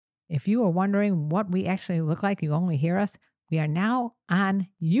If you are wondering what we actually look like, you only hear us, we are now on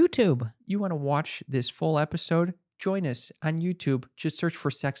YouTube. You want to watch this full episode? Join us on YouTube. Just search for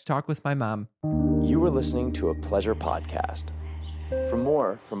Sex Talk with My Mom. You were listening to a Pleasure podcast. For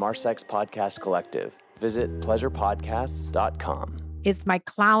more from our sex podcast collective, visit pleasurepodcasts.com. It's my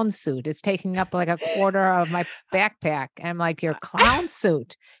clown suit. It's taking up like a quarter of my backpack. And I'm like, your clown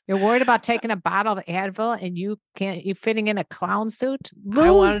suit. You're worried about taking a bottle of Advil and you fitting in a clown suit? I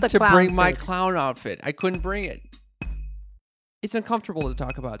wanted to bring suit. my clown outfit. I couldn't bring it. It's uncomfortable to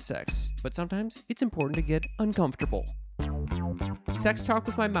talk about sex, but sometimes it's important to get uncomfortable. Sex Talk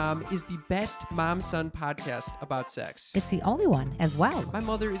with My Mom is the best mom-son podcast about sex. It's the only one as well. My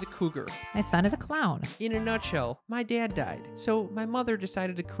mother is a cougar. My son is a clown. In a nutshell, my dad died, so my mother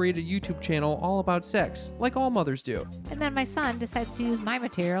decided to create a YouTube channel all about sex, like all mothers do. And then my son decides to use my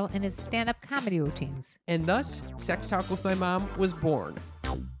material in his stand-up comedy routines. And thus, Sex Talk with My Mom was born.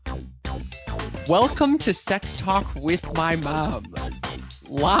 Welcome to Sex Talk with My Mom,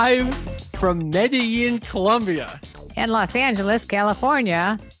 live from Medellin, Colombia. And Los Angeles,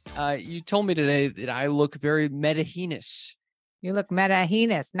 California. You told me today that I look very metahenous. You look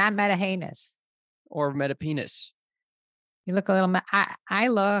metahenous, not metahenous. Or metapenis. You look a little, I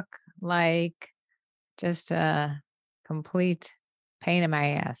look like just a complete pain in my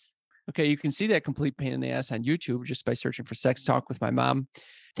ass. Okay, you can see that complete pain in the ass on YouTube just by searching for Sex Talk with My Mom.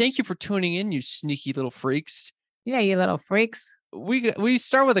 Thank you for tuning in, you sneaky little freaks. Yeah, you little freaks. We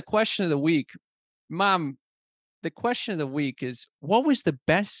start with a question of the week. Mom, the question of the week is, what was the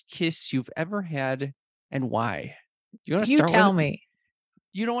best kiss you've ever had and why? You want to start? You tell me.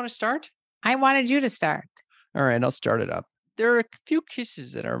 You don't want to start? I wanted you to start. All right, I'll start it up. There are a few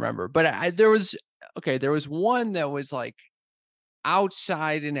kisses that I remember, but there was one that was like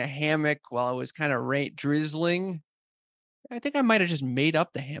outside in a hammock while it was kind of drizzling. I think I might have just made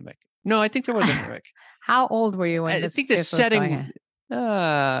up the hammock. No, I think there was a hammock. How old were you when I this think the kiss was setting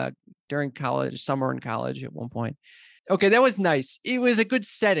going during college, summer in college at one point. Okay, that was nice. It was a good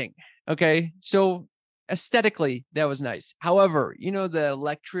setting. Okay, so aesthetically, that was nice. However, you know,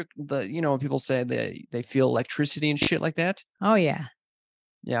 when people say they feel electricity and shit like that. Oh, yeah.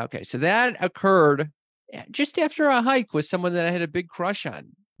 Yeah, okay. So that occurred just after a hike with someone that I had a big crush on,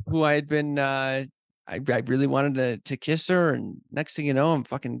 who I had been, I really wanted to kiss her. And next thing you know, I'm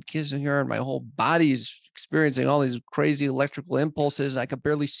fucking kissing her and my whole body's experiencing all these crazy electrical impulses. And I could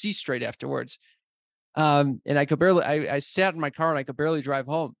barely see straight afterwards. And I sat in my car and I could barely drive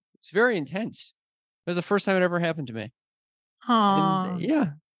home. It's very intense. It was the first time it ever happened to me. Oh, Yeah,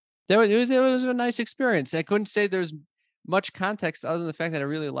 it was a nice experience. I couldn't say there's much context other than the fact that I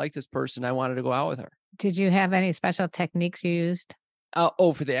really liked this person. I wanted to go out with her. Did you have any special techniques you used?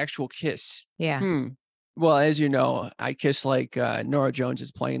 For the actual kiss. Yeah. Well, as you know, I kiss like Nora Jones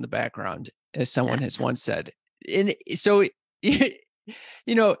is playing in the background, as someone has once said. And so, you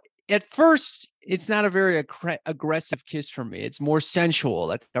know, at first, it's not a very aggressive kiss for me. It's more sensual.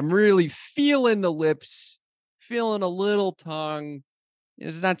 Like I'm really feeling the lips, feeling a little tongue.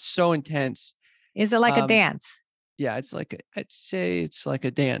 It's not so intense. Is it like a dance? Yeah, I'd say it's like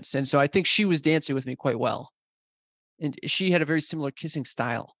a dance. And so I think she was dancing with me quite well. And she had a very similar kissing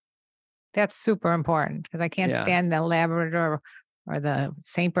style. That's super important because I can't stand the Labrador or the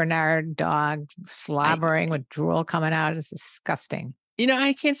St. Bernard dog slobbering with drool coming out. It's disgusting. You know,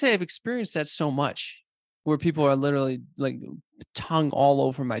 I can't say I've experienced that so much where people are literally like tongue all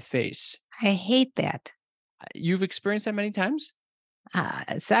over my face. I hate that. You've experienced that many times?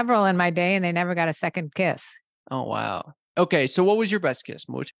 Several in my day, and they never got a second kiss. Oh, wow. Okay, so what was your best kiss,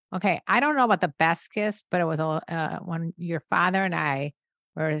 Mooch? Okay, I don't know about the best kiss, but it was when your father and I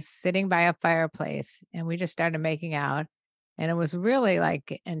were sitting by a fireplace, and we just started making out, and it was really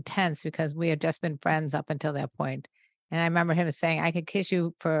like intense because we had just been friends up until that point. And I remember him saying, "I could kiss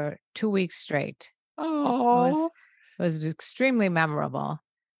you for 2 weeks straight." Oh, it was extremely memorable.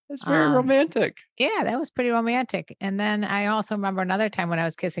 That's very romantic. Yeah, that was pretty romantic. And then I also remember another time when I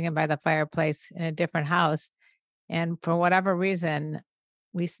was kissing him by the fireplace in a different house. And for whatever reason,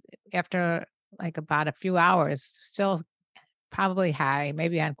 after like about a few hours, still probably high,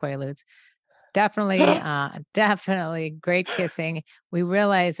 maybe on Quaaludes, definitely great kissing. We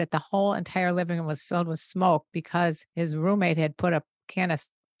realized that the whole entire living room was filled with smoke because his roommate had put a can of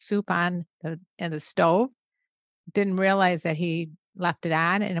soup in the stove. Didn't realize that he left it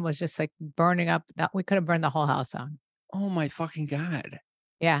on, and it was just like burning up. We could have burned the whole house on. Oh my fucking God.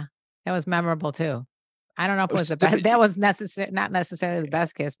 Yeah, that was memorable too. I don't know if it was the best. That was not necessarily the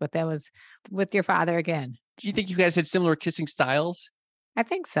best kiss, but that was with your father again. Do you think you guys had similar kissing styles? I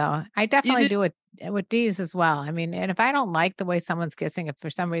think so. I definitely do it with D's as well. I mean, and if I don't like the way someone's kissing, if for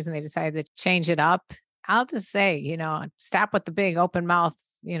some reason they decide to change it up, I'll just say, stop with the big open mouth,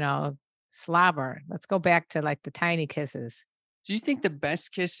 slobber. Let's go back to like the tiny kisses. Do you think the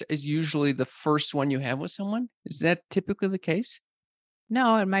best kiss is usually the first one you have with someone? Is that typically the case?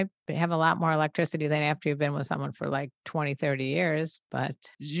 No, it might have a lot more electricity than after you've been with someone for like 20, 30 years. But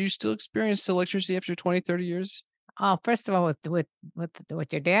Do you still experience electricity after 20, 30 years? first of all,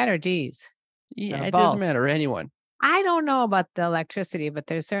 with your dad or D's? Yeah, Or it doesn't both? matter. Anyone. I don't know about the electricity, but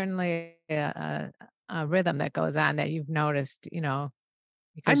there's certainly a rhythm that goes on that you've noticed, because I'm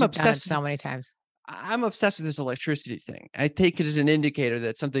you've done it obsessed so many times. I'm obsessed with this electricity thing. I take it as an indicator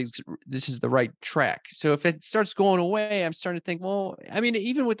that this is the right track. So if it starts going away, I'm starting to think, well, I mean,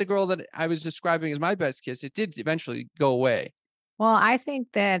 even with the girl that I was describing as my best kiss, it did eventually go away. Well, I think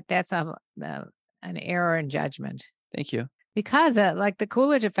that that's an error in judgment Thank you. because, like the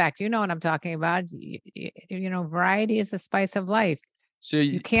Coolidge effect, you know what I'm talking about. Variety is the spice of life. So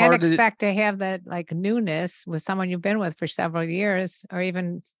You can't expect to have that like newness with someone you've been with for several years or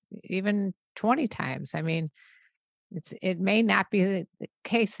even 20 times. I mean, it may not be the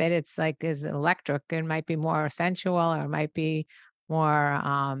case that it's like is electric. It might be more sensual or it might be more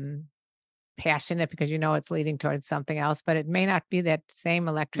passionate because it's leading towards something else, but it may not be that same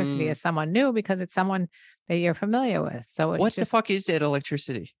electricity as someone new because it's someone that you're familiar with. So what the fuck is that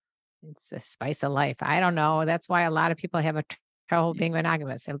electricity? it's the spice of life. I don't know. That's why a lot of people have trouble being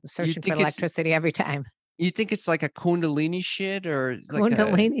monogamous. They're searching for think it's- electricity every time. You think it's like a Kundalini shit or like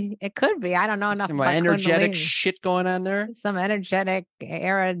Kundalini? It could be. I don't know enough some about energetic Kundalini. shit going on there? Some energetic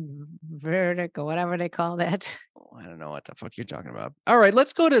verdict or whatever they call that. I don't know what the fuck you're talking about. All right,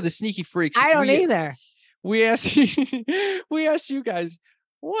 let's go to the sneaky freaks. I don't either. We asked we asked you guys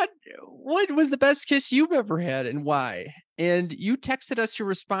what was the best kiss you've ever had and why? And you texted us your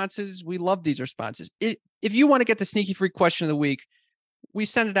responses. We love these responses. If you want to get the sneaky freak question of the week, we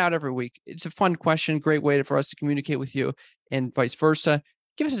send it out every week. It's a fun question, great way for us to communicate with you and vice versa.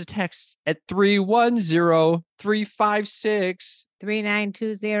 Give us a text at 310-356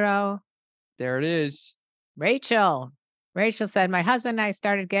 3920. There it is. Rachel said, my husband and I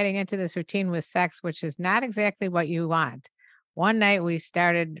started getting into this routine with sex, which is not exactly what you want. One night we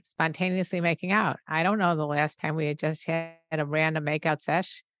started spontaneously making out. I don't know the last time we had just had a random makeout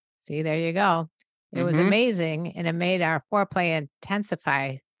sesh. See, there you go. It was amazing, and it made our foreplay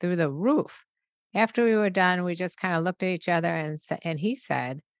intensify through the roof. After we were done, we just kind of looked at each other and he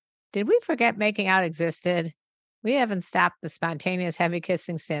said, did we forget making out existed? We haven't stopped the spontaneous heavy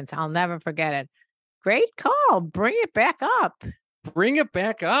kissing since. I'll never forget it. Great call. Bring it back up. Bring it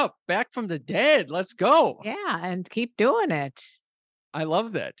back up. Back from the dead. Let's go. Yeah, and keep doing it. I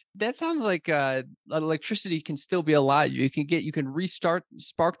love that. That sounds like electricity can still be alive. You can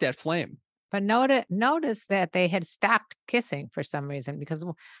spark that flame. But notice that they had stopped kissing for some reason, because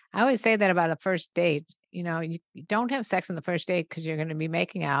I always say that about a first date. You don't have sex on the first date because you're going to be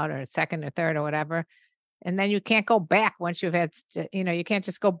making out, or second or third or whatever. And then you can't go back once you've had, you can't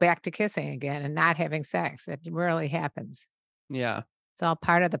just go back to kissing again and not having sex. It rarely happens. Yeah. It's all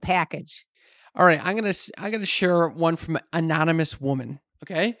part of the package. All right. I'm going to share one from an anonymous woman.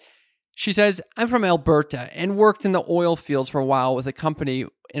 Okay. She says, I'm from Alberta and worked in the oil fields for a while with a company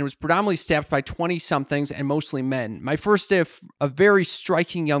and was predominantly staffed by 20-somethings and mostly men. My first day, a very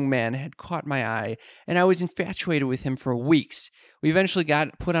striking young man had caught my eye, and I was infatuated with him for weeks. We eventually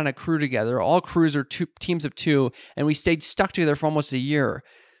got put on a crew together. All crews are teams of two, and we stayed stuck together for almost a year.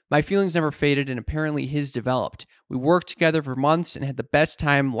 My feelings never faded, and apparently his developed. We worked together for months and had the best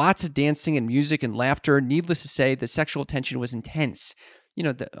time, lots of dancing and music and laughter. Needless to say, the sexual tension was intense.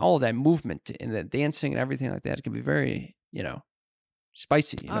 All of that movement and the dancing and everything like that, it can be very,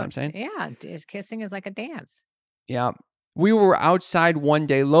 spicy. You know what I'm saying? Yeah. Kissing is like a dance. Yeah. We were outside one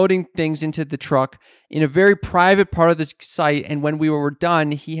day loading things into the truck in a very private part of the site. And when we were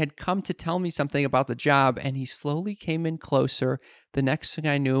done, he had come to tell me something about the job, and he slowly came in closer. The next thing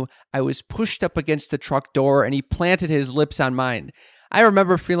I knew, I was pushed up against the truck door and he planted his lips on mine. I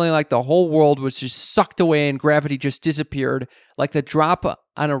remember feeling like the whole world was just sucked away and gravity just disappeared, like the drop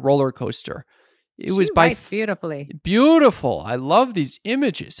on a roller coaster. It was beautifully. Beautiful. I love these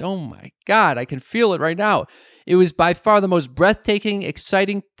images. Oh my God, I can feel it right now. It was by far the most breathtaking,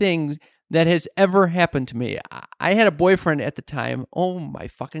 exciting thing that has ever happened to me. I had a boyfriend at the time. Oh my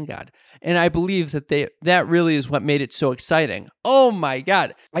fucking God. And I believe that really is what made it so exciting. Oh my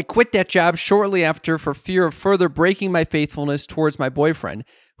God. I quit that job shortly after for fear of further breaking my faithfulness towards my boyfriend,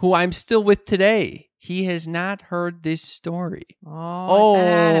 who I'm still with today. He has not heard this story. Oh, it's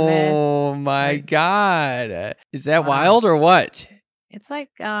anonymous. Oh my God. Is that wild or what? It's like,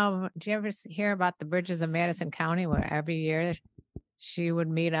 do you ever hear about the bridges of Madison County where every year she would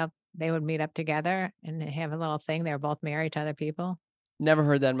meet up, they would meet up together and have a little thing. They were both married to other people. Never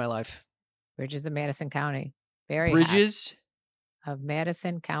heard that in my life. Bridges of Madison County. Very hot. Bridges Of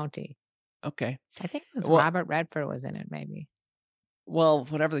Madison County. Okay. I think it was Well- Robert Redford was in it, maybe. Well,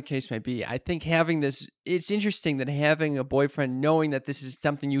 whatever the case may be, I think having this, it's interesting that having a boyfriend, knowing that this is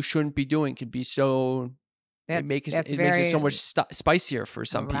something you shouldn't be doing, could be so, it makes it so much spicier for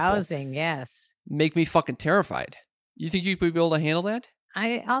some arousing, yes. Make me fucking terrified. You think you'd be able to handle that?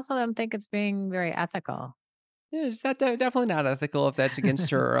 I also don't think it's being very ethical. Yeah, it's definitely not ethical if that's against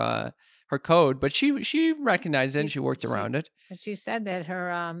her her code. But she recognized it and she worked around it. But she said that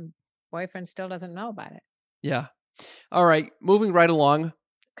her boyfriend still doesn't know about it. Yeah. All right, moving right along.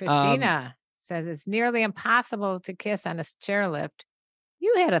 Christina says it's nearly impossible to kiss on a chairlift.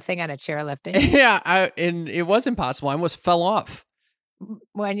 You had a thing on a chairlift, didn't you? Yeah, and it was impossible. I almost fell off.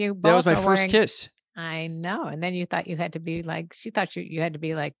 When you both That was my were first wearing- kiss. I know. And then you thought you had to be like, she thought you had to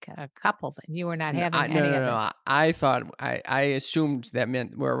be like a couple, and you were not having any of it. I thought I assumed that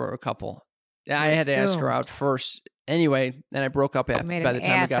meant we were a couple. Yeah, I had to ask her out first. Anyway, and I broke up by Made the an time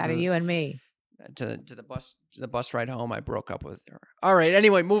we ass got out to of you and me. to the bus ride home. I broke up with her. All right.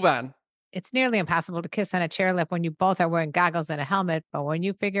 Anyway, move on. It's nearly impossible to kiss on a chairlift when you both are wearing goggles and a helmet. But when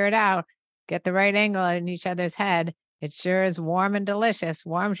you figure it out, get the right angle in each other's head, it sure is warm and delicious.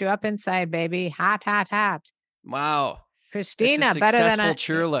 Warms you up inside, baby. Hot, hot, hot. Wow. Christina, That's a better than successful a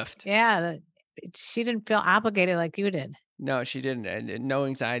chairlift. Yeah, she didn't feel obligated like you did. No, she didn't. And no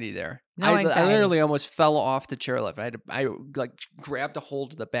anxiety there. No I anxiety. literally almost fell off the chairlift. I like grabbed a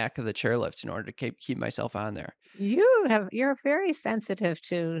hold of the back of the chairlift in order to keep myself on there. You're very sensitive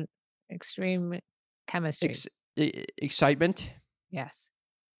to extreme chemistry. Excitement. Yes.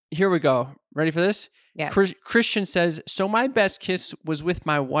 Here we go. Ready for this? Yes. Christian says, so my best kiss was with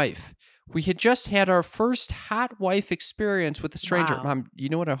my wife. We had just had our first hot wife experience with a stranger. Wow. Mom, you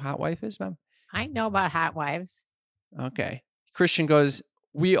know what a hot wife is, Mom? I know about hot wives. Okay. Christian goes,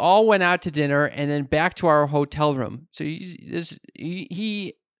 we all went out to dinner and then back to our hotel room. So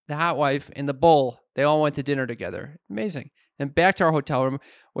he, the hot wife, and the bull, they all went to dinner together. Amazing. And back to our hotel room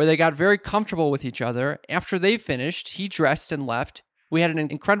where they got very comfortable with each other. After they finished, he dressed and left. We had an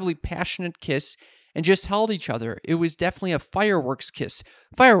incredibly passionate kiss and just held each other. It was definitely a fireworks kiss.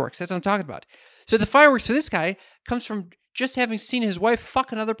 Fireworks, that's what I'm talking about. So the fireworks for this guy comes from just having seen his wife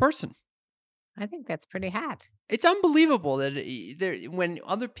fuck another person. I think that's pretty hot. It's unbelievable that when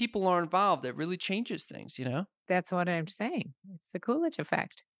other people are involved, it really changes things, you know? That's what I'm saying. It's the Coolidge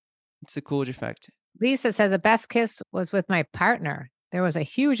effect. It's the Coolidge effect. Lisa says the best kiss was with my partner. There was a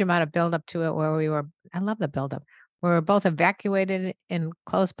huge amount of buildup to it where I love the buildup, we were both evacuated in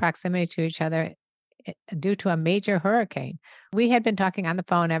close proximity to each other due to a major hurricane. We had been talking on the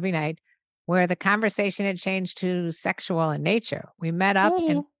phone every night where the conversation had changed to sexual in nature. We met up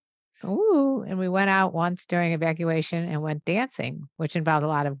and we went out once during evacuation and went dancing, which involved a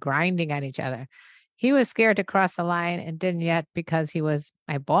lot of grinding on each other. He was scared to cross the line and didn't yet because he was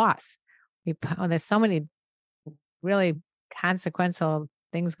my boss. There's so many really consequential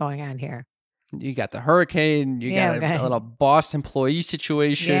things going on here. You got the hurricane, you got a little boss employee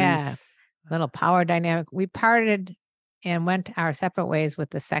situation. Yeah, little power dynamic. We parted and went our separate ways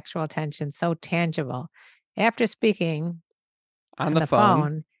with the sexual tension so tangible. After speaking on the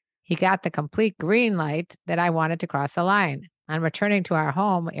phone, he got the complete green light that I wanted to cross the line. On returning to our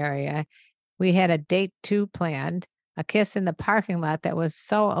home area, we had a date 2 planned, a kiss in the parking lot that was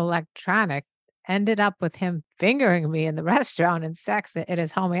so electronic, ended up with him fingering me in the restaurant and sex at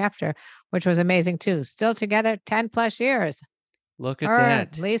his home after, which was amazing too. Still together 10 plus years. Look at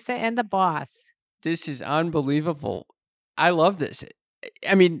that. Lisa and the boss. This is unbelievable. I love this.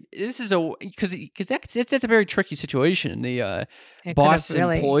 I mean, this is because that's a very tricky situation, the boss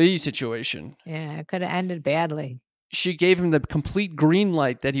employee situation. Yeah, it could have ended badly. She gave him the complete green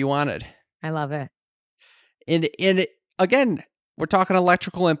light that he wanted. I love it. And again, we're talking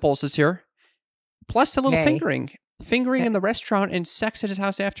electrical impulses here. Plus a little fingering in the restaurant and sex at his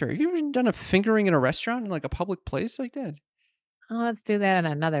house after. Have you ever done a fingering in a restaurant in like a public place like that? Oh, let's do that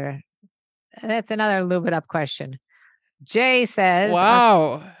in that's another lube it up question. Jay says,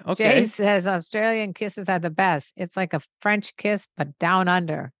 wow. Okay. Jay says Australian kisses are the best. It's like a French kiss, but down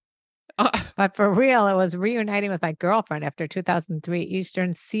under. But for real, it was reuniting with my girlfriend after 2003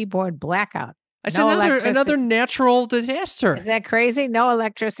 Eastern Seaboard blackout. That's another natural disaster. Is that crazy? No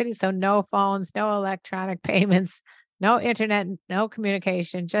electricity, so no phones, no electronic payments, no internet, no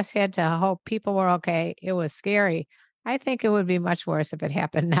communication. Just had to hope people were okay. It was scary. I think it would be much worse if it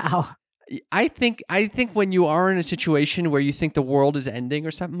happened now. I think when you are in a situation where you think the world is ending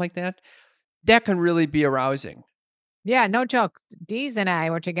or something like that, that can really be arousing. Yeah, no joke. Deez and I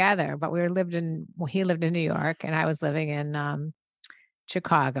were together, but he lived in New York and I was living in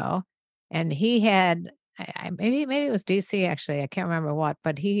Chicago. And he had maybe it was DC actually. I can't remember what,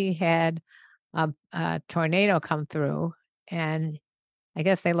 but he had a tornado come through and I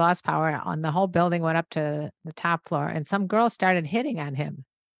guess they lost power on the whole building went up to the top floor and some girl started hitting on him.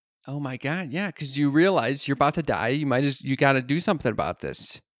 Oh my God. Yeah. Because you realize you're about to die. You got to do something about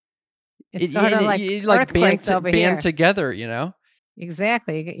this. It's sort of like earthquakes over here. Band together, you know?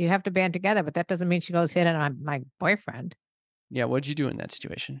 Exactly. You have to band together, but that doesn't mean she goes hitting on my boyfriend. Yeah. What'd you do in that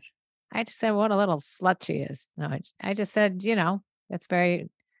situation? I just said, what a little slut she is. No, I just said, that's very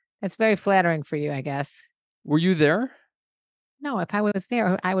flattering for you, I guess. Were you there? No, if I was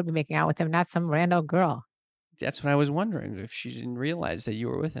there, I would be making out with him, not some rando girl. That's what I was wondering, if she didn't realize that you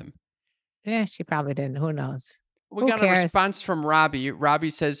were with him. Yeah, she probably didn't. Who knows? We got a response from Robbie. Robbie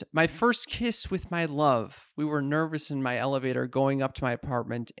says, my first kiss with my love. We were nervous in my elevator going up to my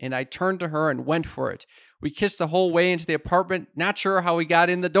apartment, and I turned to her and went for it. We kissed the whole way into the apartment, not sure how we got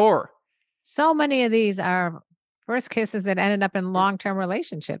in the door. So many of these are first kisses that ended up in long-term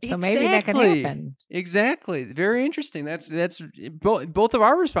relationships. So maybe that could happen. Exactly. Very interesting. That's both of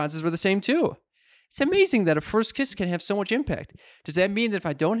our responses were the same too. It's amazing that a first kiss can have so much impact. Does that mean that if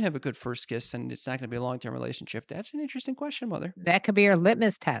I don't have a good first kiss, then it's not going to be a long-term relationship? That's an interesting question, Mother. That could be your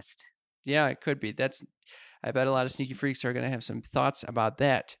litmus test. Yeah, it could be. I bet a lot of sneaky freaks are going to have some thoughts about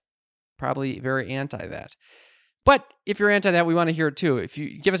that. Probably very anti that. But if you're anti that, we want to hear it too. If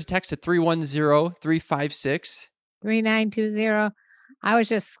you give us a text at 310-356. 3920. I was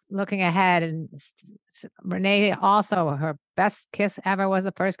just looking ahead, and Renee also, her best kiss ever was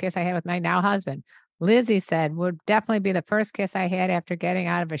the first kiss I had with my now husband. Lizzie said, would definitely be the first kiss I had after getting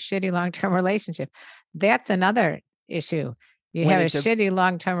out of a shitty long-term relationship. That's another issue. You have a shitty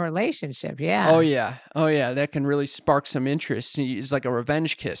long-term relationship. Yeah. Oh, yeah. Oh, yeah. That can really spark some interest. It's like a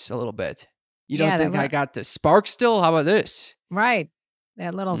revenge kiss a little bit. You don't think I got the spark still? How about this? Right.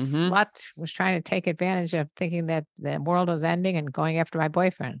 That little slut was trying to take advantage of thinking that the world was ending and going after my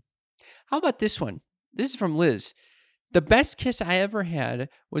boyfriend. How about this one? This is from Liz. The best kiss I ever had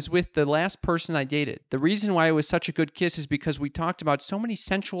was with the last person I dated. The reason why it was such a good kiss is because we talked about so many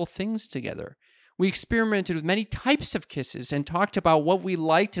sensual things together. We experimented with many types of kisses and talked about what we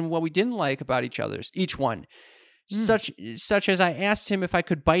liked and what we didn't like about each one. Such as I asked him if I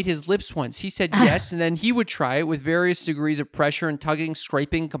could bite his lips once. He said yes, and then he would try it with various degrees of pressure and tugging,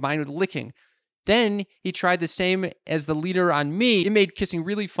 scraping, combined with licking. Then he tried the same as the leader on me. It made kissing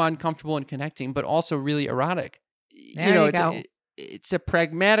really fun, comfortable, and connecting, but also really erotic. It's a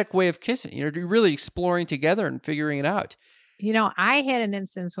pragmatic way of kissing. You're really exploring together and figuring it out. I had an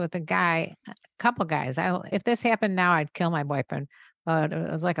instance with a couple guys. If this happened now, I'd kill my boyfriend. But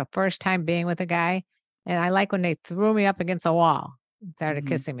it was like a first time being with a guy. And I like when they threw me up against a wall and started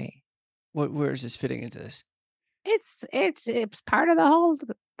kissing me. Where is this fitting into this? It's part of the whole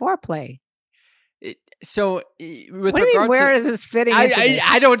foreplay. So, with what do you mean, where is this fitting into this?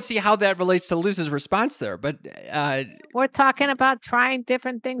 I don't see how that relates to Liz's response there, but we're talking about trying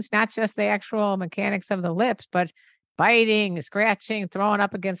different things, not just the actual mechanics of the lips, but biting, scratching, throwing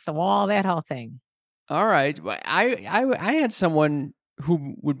up against the wall, that whole thing. All right. I had someone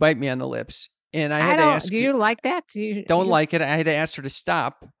who would bite me on the lips. And I had to ask. Do you like that? Like it. I had to ask her to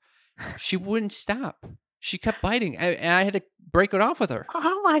stop. She wouldn't stop. She kept biting, and I had to break it off with her.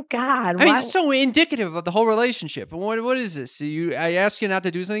 Oh my God! I mean, it's so indicative of the whole relationship. What is this? I ask you not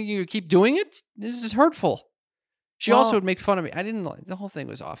to do something, you keep doing it. This is hurtful. She also would make fun of me. I didn't like the whole thing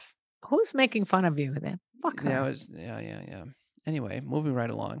was off. Who's making fun of you then? Fuck her. Yeah. Anyway, moving right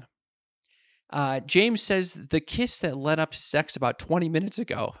along. James says the kiss that led up to sex about 20 minutes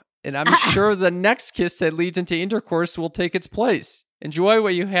ago. And I'm sure the next kiss that leads into intercourse will take its place. Enjoy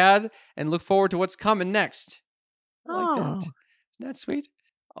what you had and look forward to what's coming next. I like that. Isn't that sweet?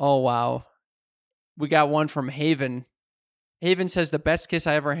 Oh, wow. We got one from Haven. Haven says the best kiss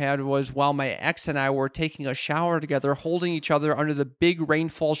I ever had was while my ex and I were taking a shower together, holding each other under the big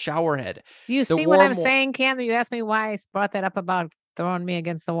rainfall shower head. Do you see what I'm saying, Cam? You asked me why I brought that up about throwing me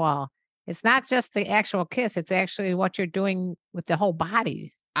against the wall. It's not just the actual kiss. It's actually what you're doing with the whole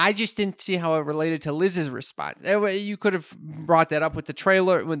body. I just didn't see how it related to Liz's response. You could have brought that up with the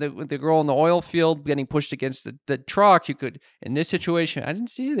trailer, with the girl in the oil field getting pushed against the truck. You could, in this situation, I didn't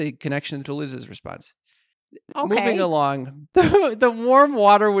see the connection to Liz's response. Okay. Moving along, the warm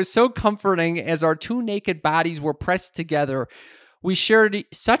water was so comforting as our two naked bodies were pressed together. We shared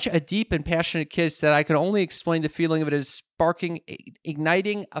such a deep and passionate kiss that I could only explain the feeling of it as sparking,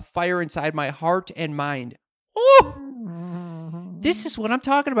 igniting a fire inside my heart and mind. Oh, this is what I'm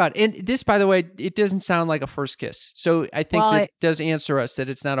talking about. And this, by the way, it doesn't sound like a first kiss. So I think that does answer us that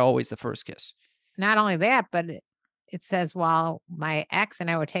it's not always the first kiss. Not only that, but it says while my ex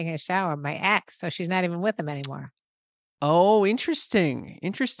and I were taking a shower, my ex, so she's not even with him anymore. Oh, interesting.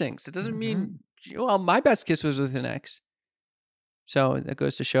 Interesting. So it doesn't mean, well, my best kiss was with an ex. So that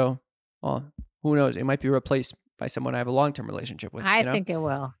goes to show, well, who knows? It might be replaced by someone I have a long-term relationship with. I think it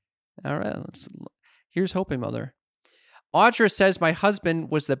will. All right. Here's hoping, Mother. Audra says, my husband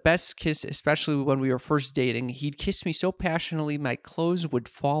was the best kiss, especially when we were first dating. He'd kiss me so passionately, my clothes would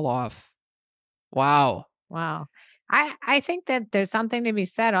fall off. Wow. Wow. I think that there's something to be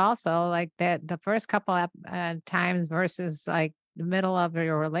said also, like that the first couple of times versus like the middle of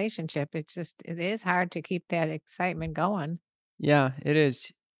your relationship. It is hard to keep that excitement going. Yeah, it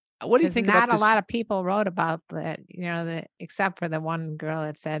is. What do you think about this? Not a lot of people wrote about that, except for the one girl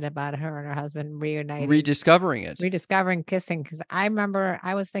that said about her and her husband reuniting. Rediscovering kissing. Because I remember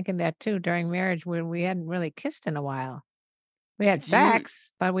I was thinking that too during marriage when we hadn't really kissed in a while. We had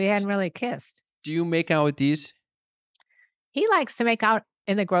sex, but we hadn't really kissed. Do you make out with these? He likes to make out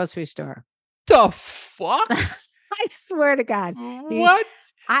in the grocery store. The fuck? I swear to God. What?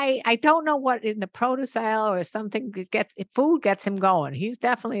 I don't know what in the produce aisle or something food gets him going. He's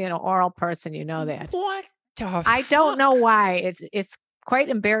definitely an oral person, you know that. What the fuck? I don't know why. It's quite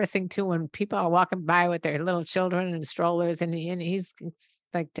embarrassing too when people are walking by with their little children and strollers and he's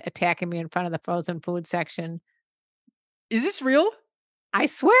like attacking me in front of the frozen food section. Is this real? I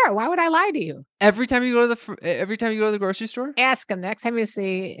swear. Why would I lie to you? Every time you go to the grocery store? Ask him next time you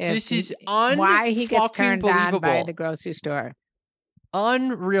see why he gets turned on by the grocery store.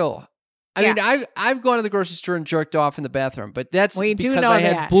 Unreal. I mean, I've gone to the grocery store and jerked off in the bathroom, but that's because I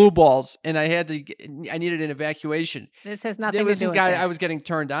had blue balls and I needed an evacuation. This has nothing to do with that. I was getting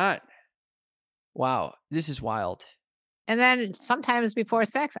turned on. Wow, this is wild. And then sometimes before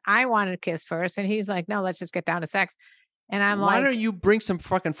sex, I wanted to kiss first, and he's like, "No, let's just get down to sex." And I'm like, "Why don't you bring some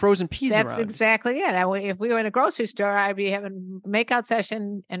fucking frozen peas around?" That's exactly it. If we were in a grocery store, I'd be having makeout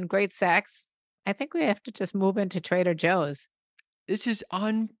session and great sex. I think we have to just move into Trader Joe's. This is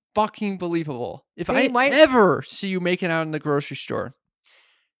unfucking believable. If I ever see you making out in the grocery store,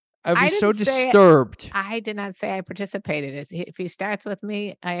 I'd be so disturbed. I did not say I participated. If he starts with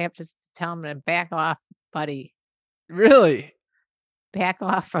me, I have to tell him to back off, buddy. Really? Back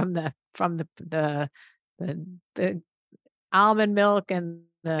off from the almond milk and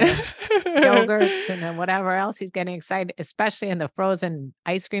the yogurts and then whatever else he's getting excited, especially in the frozen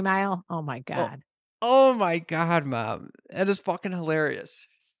ice cream aisle. Oh my God. Oh my God, Mom. That is fucking hilarious.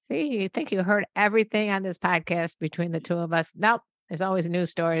 See, you think you heard everything on this podcast between the two of us. Nope. There's always new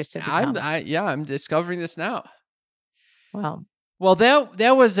stories to become. I'm discovering this now. Well,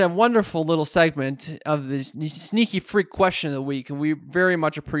 that was a wonderful little segment of this sneaky freak question of the week, and we very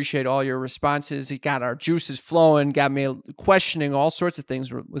much appreciate all your responses. It got our juices flowing, got me questioning all sorts of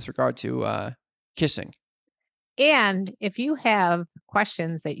things with regard to kissing. And if you have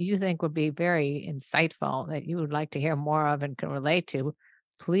questions that you think would be very insightful, that you would like to hear more of and can relate to,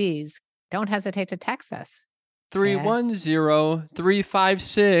 please don't hesitate to text us.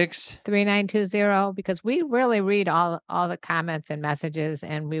 310-356-3920, because we really read all the comments and messages,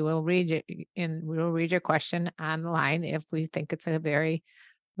 and we will read your question on the line if we think it's a very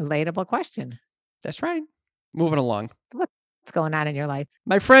relatable question. That's right. Moving along. What's going on in your life?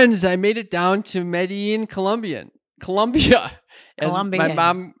 My friends, I made it down to Medellin, Colombia. As my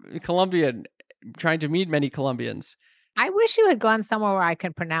mom, Colombian, trying to meet many Colombians. I wish you had gone somewhere where I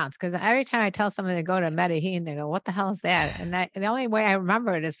could pronounce, because every time I tell someone to go to Medellin, they go, "What the hell is that?" And the only way I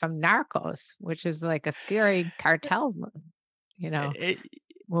remember it is from Narcos, which is like a scary cartel,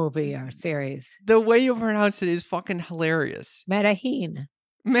 movie or series. The way you pronounce it is fucking hilarious. Medellin.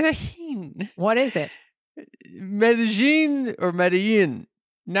 What is it? Medellin or Medellin,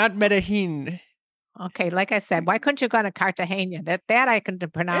 not Medellin. Okay, like I said, why couldn't you go to Cartagena? That I can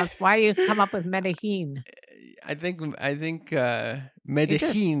pronounce. Why do you come up with Medellin? I think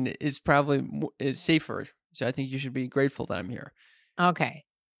Medellin is probably safer. So I think you should be grateful that I'm here. Okay,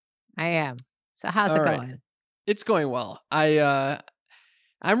 I am. So how's it going? It's going well. I'm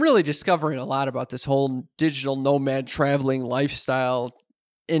really discovering a lot about this whole digital nomad traveling lifestyle.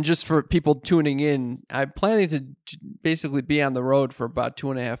 And just for people tuning in, I'm planning to basically be on the road for about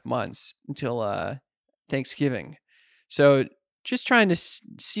 2.5 months until Thanksgiving. So just trying to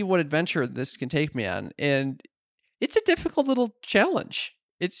see what adventure this can take me on. And it's a difficult little challenge.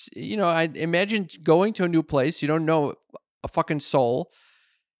 It's, I imagine going to a new place. You don't know a fucking soul,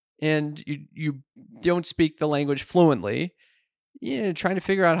 and you don't speak the language fluently, trying to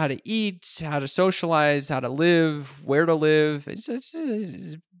figure out how to eat, how to socialize, how to live, where to live.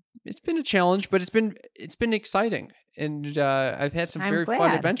 It's been a challenge, but it's been exciting, and I've had some I'm very fun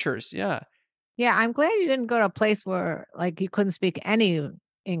glad. adventures. Yeah. Yeah, I'm glad you didn't go to a place where like you couldn't speak any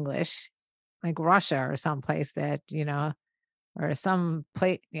English, like Russia or someplace that, or some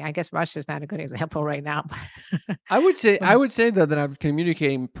place. Yeah, I guess Russia's not a good example right now. I would say But though that I'm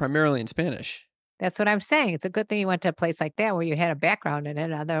communicating primarily in Spanish. that's what I'm saying. It's a good thing you went to a place like that where you had a background in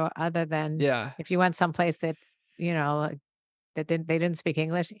it, other than Yeah. if you went someplace that, like, they didn't speak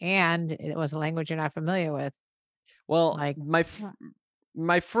English and it was a language you're not familiar with. Well, Like,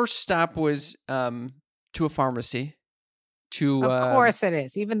 my first stop was to a pharmacy. of course it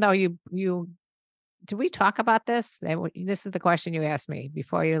is. Even though you did we talk about this? This is the question you asked me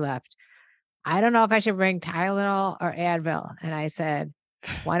before you left. I don't know if I should bring Tylenol or Advil. And I said,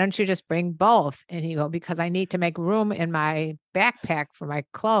 why don't you just bring both? And he go, because I need to make room in my backpack for my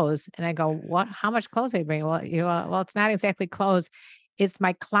clothes. And I go, what? How much clothes are you bringing? Well, well, it's not exactly clothes. It's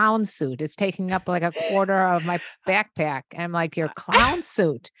my clown suit. It's taking up like a quarter of my backpack. And I'm like, your clown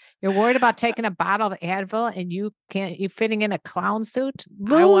suit. You're worried about taking a bottle of Advil and you fitting in a clown suit?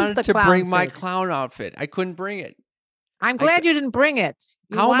 I wanted the to clown bring my suit. clown outfit. I couldn't bring it. I'm glad you didn't bring it.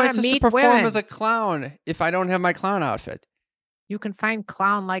 How am I supposed to perform women. as a clown if I don't have my clown outfit? You can find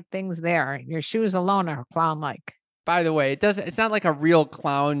clown-like things there. Your shoes alone are clown-like. By the way, it's not like a real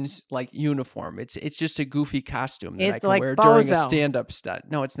clown's like uniform. It's just a goofy costume that I It's can like wear during a Bozo. stand-up stunt.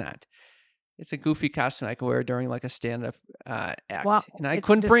 No, it's not. It's a goofy costume I can wear during like a stand-up act. Well, and I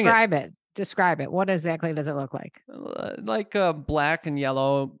couldn't bring it. Describe it. What exactly does it look like? Like black and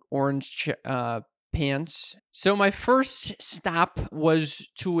yellow, orange pants. So my first stop was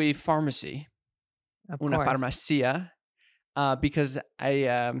to a pharmacy, Of una course. farmacia, because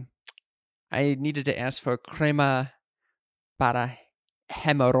I needed to ask for crema para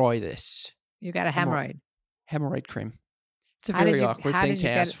hemorrhoides. You got a hemorrhoid. Hemorrhoid cream. It's a How did very you- awkward how thing did to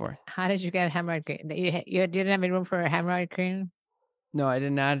you ask get- for. How did you get a hemorrhoid cream? You didn't have any room for a hemorrhoid cream? No, I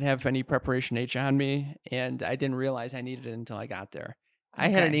did not have any preparation H on me, and I didn't realize I needed it until I got there. I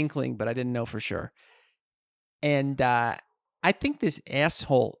had an Okay. inkling, but I didn't know for sure. And I think this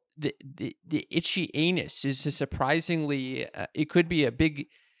asshole, the itchy anus, is a surprisingly. It could be a big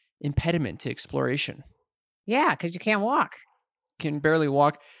impediment to exploration. Yeah, because you can't walk. Can barely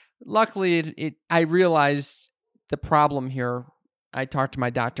walk. Luckily, I realized the problem here. I talked to my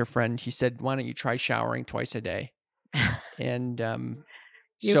doctor friend. He said, "Why don't you try showering twice a day?" And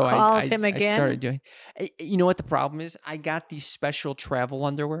You so called I him again? started doing. You know what the problem is? I got these special travel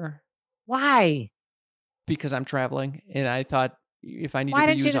underwear Why? because I'm traveling, and I thought if I need Why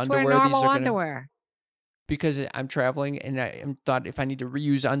to didn't you reuse just wear underwear, these normal are gonna. underwear? Because I'm traveling, and I thought if I need to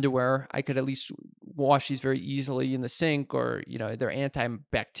reuse underwear, I could at least wash these very easily in the sink, or they're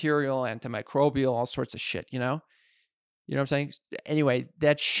antibacterial, antimicrobial, all sorts of shit. You know what I'm saying? Anyway,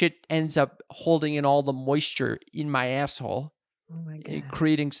 that shit ends up holding in all the moisture in my asshole, Oh my God.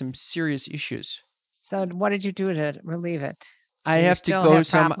 creating some serious issues. So what did you do to relieve it? I You have to still go have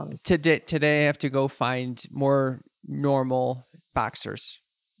problems. today. I have to go find more normal boxers.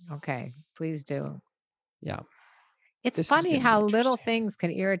 Okay, please do. Yeah. It's This is funny gonna be how little interesting. things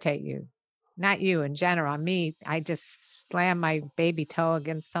can irritate you. Not you in general. Me, I just slam my baby toe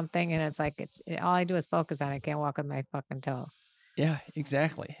against something and it's like all I do is focus on it. I can't walk with my fucking toe. Yeah,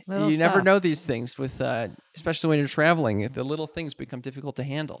 exactly. Little You never stuff. know these things with, especially when you're traveling. The little things become difficult to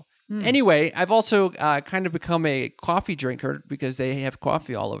handle. Hmm. Anyway, I've also kind of become a coffee drinker because they have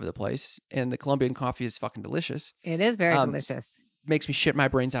coffee all over the place, and the Colombian coffee is fucking delicious. It is very Um, delicious. Makes me shit my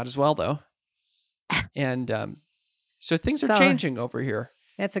brains out as well, though. And so things are So- changing over here.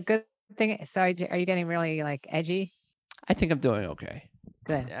 That's a good thing. So are you getting really like edgy? I think I'm doing okay.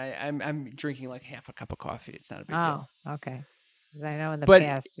 Good. I'm drinking like half a cup of coffee. It's not a big deal. Oh, okay. Because I know in the But-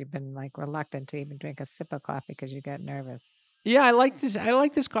 past you've been like reluctant to even drink a sip of coffee because you get nervous. Yeah, I like this. I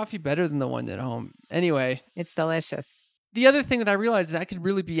like this coffee better than the one at home. Anyway, It's delicious. the other thing that I realized is I could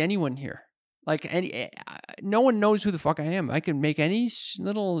really be anyone here. Like no one knows who the fuck I am. I can make any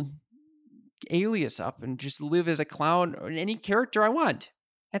little alias up and just live as a clown or any character I want.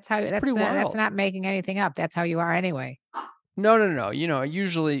 That's how. It's That's pretty not, that's wild. not making anything up. That's how you are anyway. No.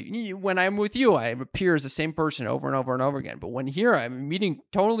 Usually when I'm with you, I appear as the same person over and over and over again. But when here, I'm meeting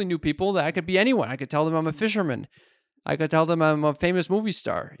totally new people that I could be anyone. I could tell them I'm a fisherman. I could tell them I'm a famous movie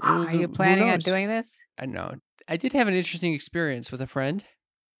star. Are you Who planning on knows? doing this? I know. I did have an interesting experience with a friend.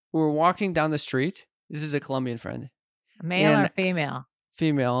 We were walking down the street. This is a Colombian friend, Male or And- female?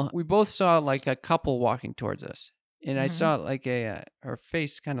 female. We both saw like a couple walking towards us. And I saw like her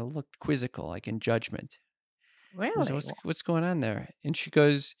face kind of looked quizzical, like in judgment. I was Really? like, what's going on there? And she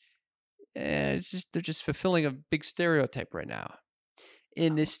goes, it's just they're just fulfilling a big stereotype right now.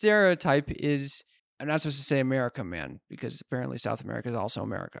 And this stereotype is, I'm not supposed to say America, man, because apparently South America is also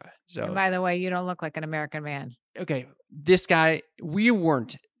America. And So by the way, you don't look like an American man. okay, this guy, we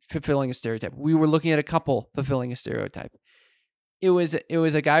weren't fulfilling a stereotype. We were looking at a couple fulfilling a stereotype. It was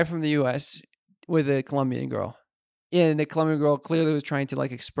a guy from the U.S. with a Colombian girl, and the Colombian girl clearly was trying to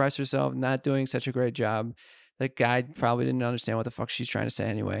like express herself, not doing such a great job. The guy probably didn't understand what the fuck she's trying to say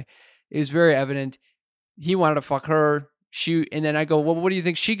anyway. It was very evident. He wanted to fuck her. And then I go, well, what do you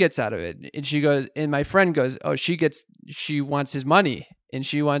think she gets out of it? And she goes, and my friend goes, oh, she wants his money and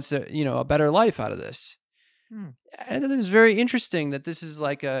she wants a better life out of this. And it is very interesting that this is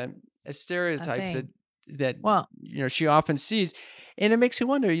like a stereotype that she often sees, and it makes you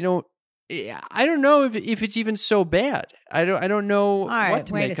wonder. I don't know if it's even so bad. I don't know what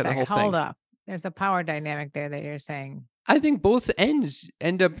to make of the whole thing. Hold up. There's a power dynamic there that you're saying. I think both ends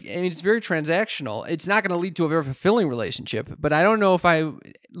end up. I mean, it's very transactional. It's not going to lead to a very fulfilling relationship, but I don't know if it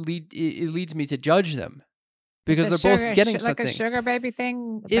leads me to judge them because they're both getting something. Like a sugar baby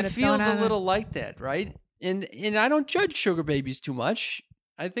thing. It feels a little like that, right? And I don't judge sugar babies too much.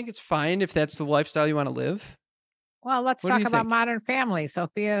 I think it's fine if that's the lifestyle you want to live. Well, let's talk about Modern Family.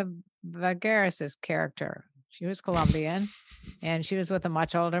 Sofia Vergara's character. She was Colombian, and she was with a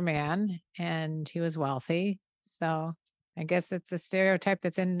much older man, and he was wealthy. So I guess it's a stereotype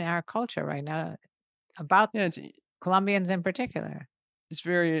that's in our culture right now about Colombians in particular. It's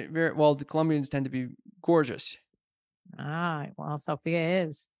very, very well. The Colombians tend to be gorgeous. Well, Sofia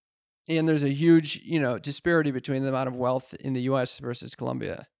is. And there's a huge, disparity between the amount of wealth in the U.S. versus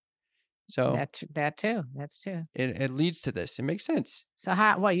Colombia. So that too. That's true. It leads to this. It makes sense. So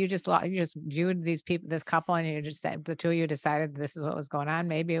you just viewed these people, this couple, and you just said the two of you decided this is what was going on.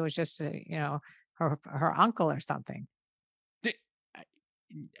 Maybe it was just her uncle or something.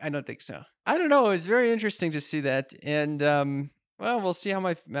 I don't think so. I don't know. It's very interesting to see that, and well, we'll see how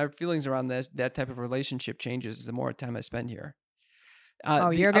my feelings around that type of relationship changes the more time I spend here.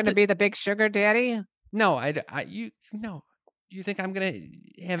 You're going to be the big sugar daddy? No, no. You think I'm going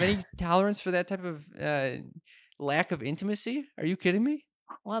to have any tolerance for that type of lack of intimacy? Are you kidding me?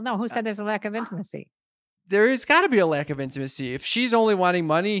 Well, no. Who said there's a lack of intimacy? There has got to be a lack of intimacy. If she's only wanting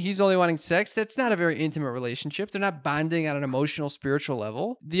money, he's only wanting sex, that's not a very intimate relationship. They're not bonding on an emotional, spiritual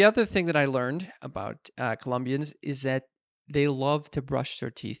level. The other thing that I learned about Colombians is that they love to brush their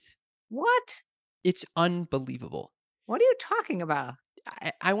teeth. What? It's unbelievable. What are you talking about?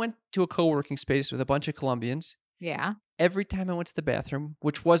 I went to a co-working space with a bunch of Colombians. Yeah. Every time I went to the bathroom,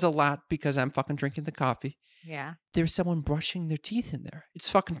 which was a lot because I'm fucking drinking the coffee. Yeah. There's someone brushing their teeth in there. It's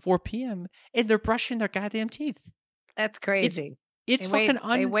fucking 4 p.m. and they're brushing their goddamn teeth. That's crazy.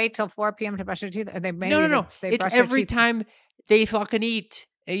 They wait till 4 p.m. to brush their teeth. Or they No. It's every time they fucking eat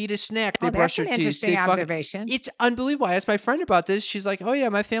a snack, they brush their teeth. That's an interesting observation. It's unbelievable. I asked my friend about this. She's like, oh yeah,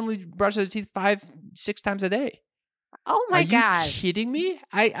 my family brushes their teeth 5-6 times a day. Oh my God. Are you kidding me?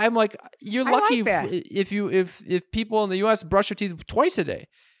 I'm like, you're lucky if people in the U.S. brush their teeth twice a day.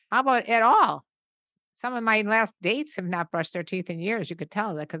 How about at all? Some of my last dates have not brushed their teeth in years. You could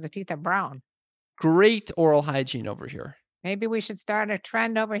tell that because the teeth are brown. Great oral hygiene over here. Maybe we should start a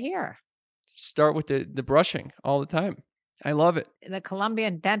trend over here. Start with the brushing all the time. I love it. The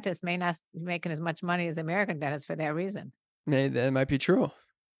Colombian dentist may not be making as much money as the American dentist for that reason. That might be true.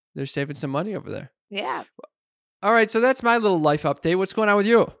 They're saving some money over there. Yeah. All right, so that's my little life update. What's going on with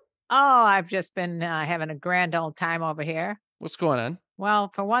you? Oh, I've just been having a grand old time over here. What's going on?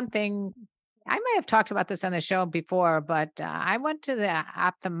 Well, for one thing, I may have talked about this on the show before, but I went to the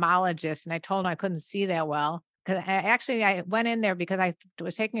ophthalmologist and I told him I couldn't see that well. Because I went in there because I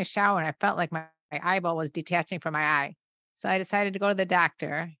was taking a shower and I felt like my eyeball was detaching from my eye. So I decided to go to the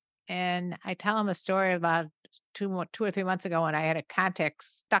doctor, and I tell him a story about 2 or 3 months ago when I had a contact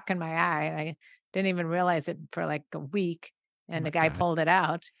stuck in my eye and I didn't even realize it for like a week, and the guy pulled it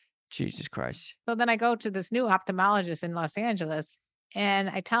out. Jesus Christ. So then I go to this new ophthalmologist in Los Angeles, and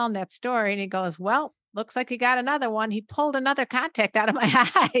I tell him that story, and he goes, well, looks like you got another one. He pulled another contact out of my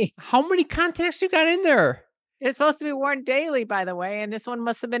eye. How many contacts you got in there? It's supposed to be worn daily, by the way, and this one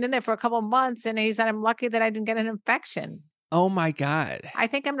must have been in there for a couple of months, and he said, I'm lucky that I didn't get an infection. Oh, my God. I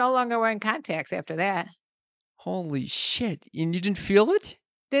think I'm no longer wearing contacts after that. Holy shit. And you didn't feel it?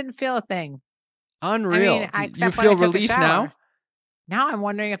 Didn't feel a thing. Unreal. I mean, you feel relief now? Now I'm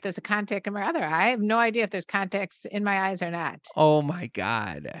wondering if there's a contact in my other eye. I have no idea if there's contacts in my eyes or not. Oh, my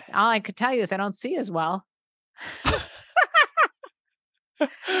God. All I could tell you is I don't see as well.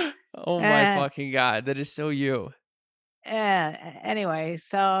 Oh, my fucking God. That is so you. Anyway,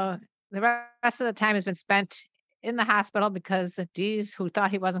 so the rest of the time has been spent in the hospital because Dees, who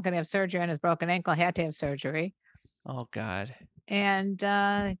thought he wasn't going to have surgery on his broken ankle, had to have surgery. Oh God. And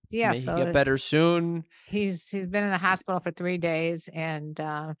yeah, May he get so better soon. he's been in the hospital for 3 days and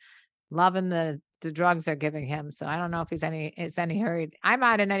loving the drugs they're giving him. So I don't know if he's any hurry. I'm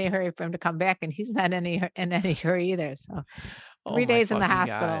not in any hurry for him to come back, and he's not in any hurry either. So Oh 3 my days in the fucking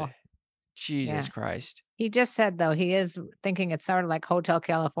hospital. God. Jesus Yeah. Christ. He just said though he is thinking it's sort of like Hotel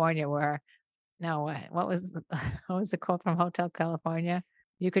California, where no, what was what was the quote from Hotel California?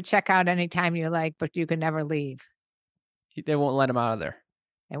 You could check out anytime you like, but you could never leave. They won't let him out of there.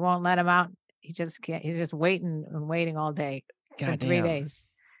 They won't let him out. He just can't. He's just waiting and waiting all day for God 3 damn. days.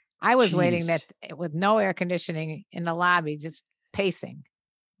 I was waiting Jeez. that with no air conditioning in the lobby, just pacing.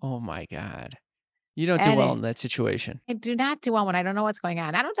 Oh my God. You don't do And well it- in that situation. I do not do well when I don't know what's going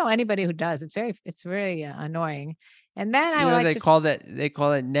on. I don't know anybody who does. It's very annoying. And then I would like they to. call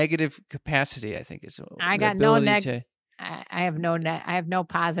that negative capacity, I think is I the got no ability to I have no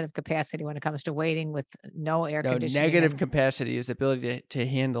positive capacity when it comes to waiting with no air no conditioning. negative and- capacity is the ability to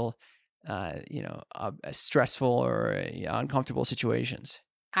handle stressful or uncomfortable situations.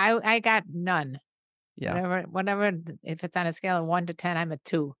 I got none. Yeah. Whatever. If it's on a scale of 1 to 10, I'm a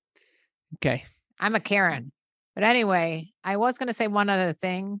 2. Okay. I'm a Karen. But anyway, I was going to say one other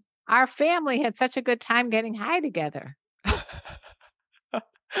thing. Our family had such a good time getting high together. That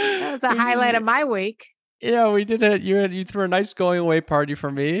was the highlight of my week. Yeah, we did it. You threw a nice going away party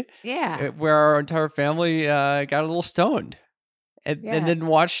for me. Yeah. Where our entire family got a little stoned, and Yeah. then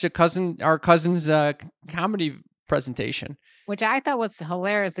watched our cousin's comedy presentation. Which I thought was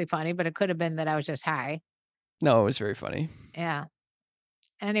hilariously funny, but it could have been that I was just high. No, it was very funny. Yeah.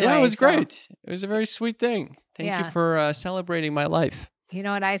 Anyway, Yeah, it was so, great. It was a very sweet thing. Thank you Yeah. for celebrating my life. You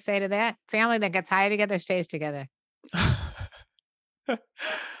know what I say to that? Family that gets high together stays together.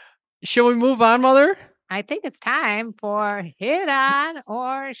 Shall we move on, Mother? I think it's time for hit on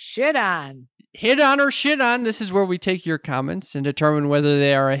or shit on. Hit on or shit on. This is where we take your comments and determine whether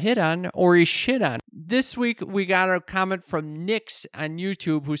they are a hit on or a shit on. This week, we got a comment from Nix on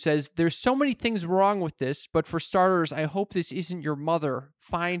YouTube who says, "There's so many things wrong with this, but for starters, I hope this isn't your mother.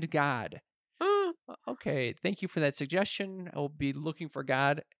 Find God." Okay, thank you for that suggestion. I will be looking for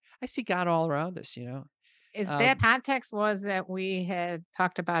God. I see God all around us, Is that context was that we had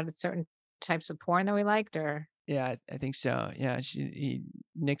talked about certain types of porn that we liked, or? Yeah, I think so. Yeah,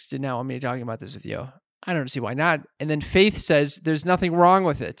 Nix did not want me talking about this with you. I don't see why not. And then Faith says there's nothing wrong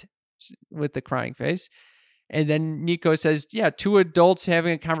with it, with the crying face. And then Nico says, yeah, 2 adults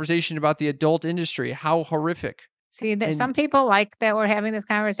having a conversation about the adult industry. How horrific. See, that And- some people like that we're having this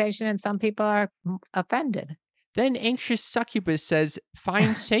conversation, and some people are offended. Then Anxious Succubus says,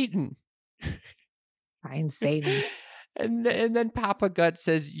 find Satan. Find Satan. And then Papa Gut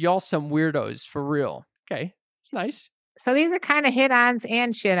says, y'all some weirdos, for real. Okay, it's nice. So these are kind of hit-ons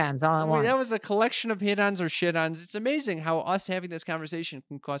and shit-ons all at once. That was a collection of hit-ons or shit-ons. It's amazing how us having this conversation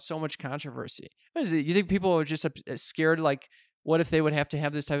can cause so much controversy. What is it? You think people are just scared, like, what if they would have to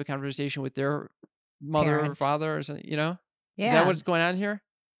have this type of conversation with their mother or Parent. father or something, Yeah. Is that what's going on here?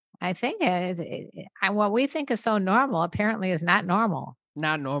 I think what we think is so normal apparently is not normal.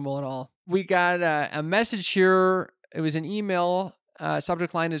 Not normal at all. We got a message here. It was an email.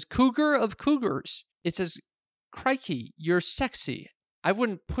 Subject line is Cougar of Cougars. It says, crikey, you're sexy. I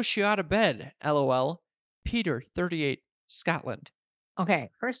wouldn't push you out of bed, LOL. Peter, 38, Scotland.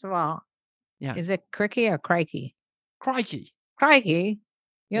 Okay, first of all, Yeah. is it cricky or crikey? Crikey. Crikey,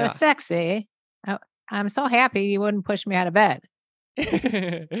 you're Yeah. sexy. I'm so happy you wouldn't push me out of bed.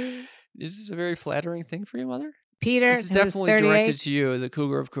 This is a very flattering thing for you, Mother. Peter, This is who's definitely 38. directed to you, the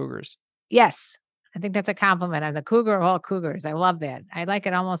Cougar of Cougars. Yes, I think that's a compliment. I'm the cougar of all cougars. I love that. I like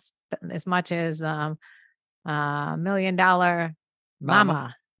it almost as much as $1 million Mama.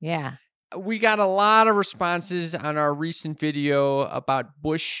 Mama. Yeah. We got a lot of responses on our recent video about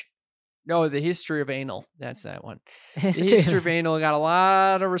Bush. No, the history of anal. That's that one. The history of anal got a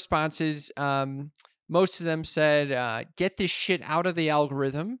lot of responses. Most of them said, get this shit out of the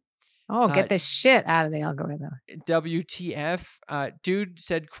algorithm. Oh, get this shit out of the algorithm. WTF. Dude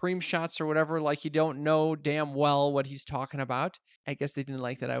said cream shots or whatever, like you don't know damn well what he's talking about. I guess they didn't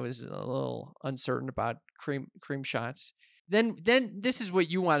like that I was a little uncertain about cream shots. Then this is what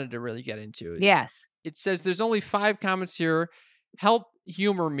you wanted to really get into. Yes. It says there's only 5 comments here. Help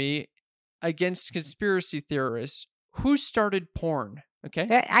humor me against conspiracy theorists. Who started porn?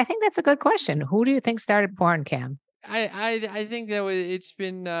 Okay. I think that's a good question. Who do you think started porn, Cam? I think that it's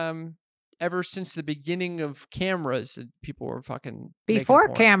been ever since the beginning of cameras, that people were fucking making Before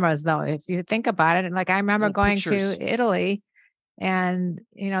porn. cameras, though, if you think about it, like I remember Well, going pictures. to Italy, and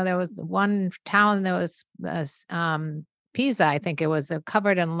there was one town that was Pisa, I think it was,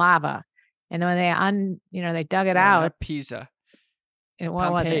 covered in lava, and when they dug it No, out. not Pisa.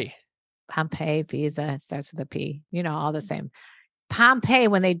 What was it? Pompeii, Pisa. It starts with a P. All the same. Pompeii,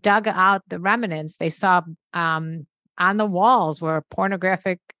 when they dug out the remnants, they saw on the walls were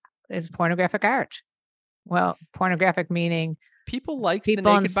pornographic art. Well, pornographic meaning people liked people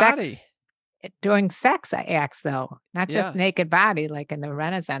the in naked body. Doing sex acts, though, not just Yeah. naked body like in the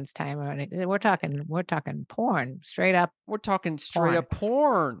Renaissance time. We're talking porn, straight up. We're talking straight up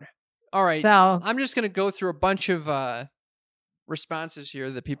porn. All right. So I'm just going to go through a bunch of responses here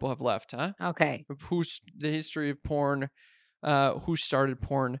that people have left, huh? okay. Who's the history of porn? Who started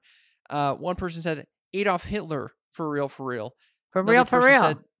porn? One person said Adolf Hitler, for real. Another person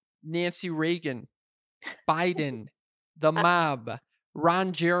said Nancy Reagan, Biden, the mob,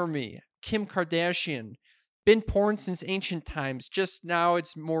 Ron Jeremy, Kim Kardashian. Been porn since ancient times. Just now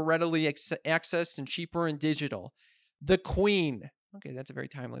it's more readily accessed and cheaper and digital. The Queen. Okay, that's a very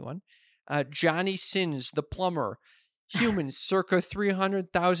timely one. Johnny Sins, the plumber. Humans circa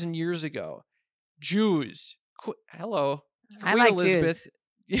 300,000 years ago. Jews. Hello. Queen I like Elizabeth.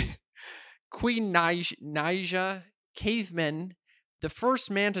 Jews. Queen Naija. Cavemen. The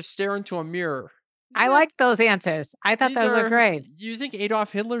first man to stare into a mirror. I like those answers. I thought those were great. Do you think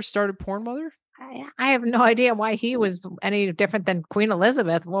Adolf Hitler started porn, Mother? I have no idea why he was any different than Queen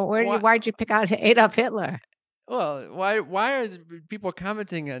Elizabeth. Well, why'd you pick out Adolf Hitler? Well, why are people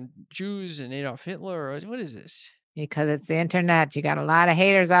commenting on Jews and Adolf Hitler? What is this? Because it's the internet. You got a lot of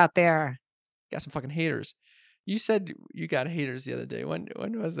haters out there. Got some fucking haters. You said you got haters the other day. When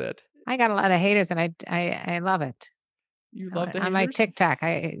was that? I got a lot of haters, and I love it. You love the haters? On my TikTok.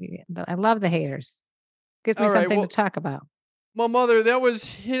 I love the haters. Gives me something to talk about. Well, Mother, that was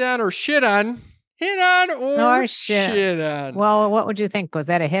hit on or shit on. Hit on or shit on. Well, what would you think? Was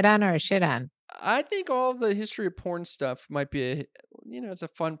that a hit on or a shit on? I think all the history of porn stuff might be it's a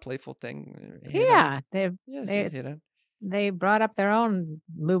fun, playful thing. Yeah, they brought up their own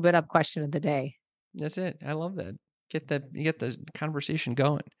lube it up question of the day. That's it. I love that. You get the conversation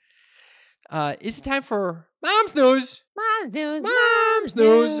going. Is it time for Mom's News? Mom's News. Mom's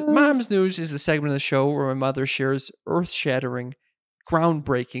News. Mom's News is the segment of the show where my mother shares earth-shattering,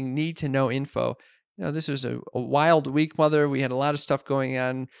 groundbreaking, need-to-know info. This was a wild week, Mother. We had a lot of stuff going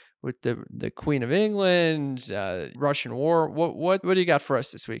on with the Queen of England, Russian war. What do you got for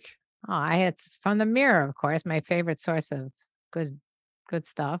us this week? Oh, it's from the Mirror, of course, my favorite source of good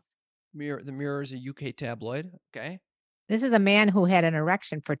stuff. The Mirror is a UK tabloid. Okay. This is a man who had an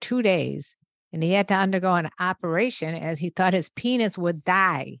erection for 2 days, and he had to undergo an operation as he thought his penis would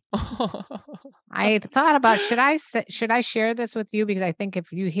die. I thought about should I share this with you, because I think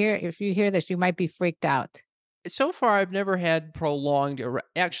if you hear this, you might be freaked out. So far, I've never had prolonged.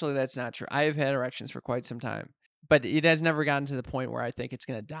 Actually, that's not true. I have had erections for quite some time, but it has never gotten to the point where I think it's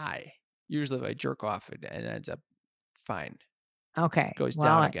going to die. Usually, if I jerk off, it ends up fine. Okay, goes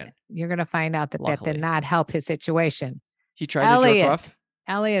down again. You're going to find out that Luckily. that did not help his situation. He tried to jerk off.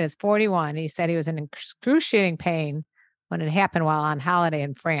 Elliot is 41. He said he was in excruciating pain when it happened while on holiday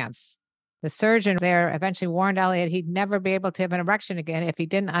in France. The surgeon there eventually warned Elliot he'd never be able to have an erection again if he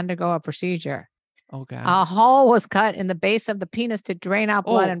didn't undergo a procedure. Oh, God. A hole was cut in the base of the penis to drain out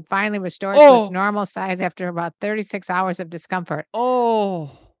blood and finally restored to its normal size after about 36 hours of discomfort.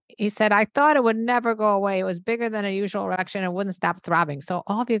 He said, I thought it would never go away. It was bigger than a usual erection and wouldn't stop throbbing. So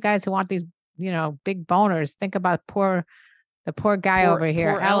all of you guys who want these, big boners, think about the poor guy over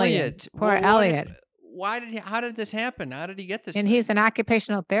here, Elliot. Poor Elliot. How did this happen? How did he get this? And he's an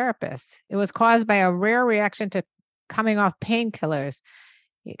occupational therapist. It was caused by a rare reaction to coming off painkillers,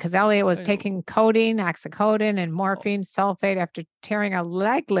 because Elliot was taking codeine, oxycodone, and morphine sulfate after tearing a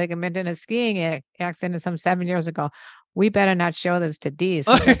leg ligament in a skiing accident some 7 years ago. We better not show this to Deez,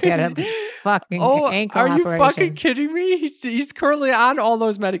 because he had a fucking ankle operation. Are you fucking kidding me? He's currently on all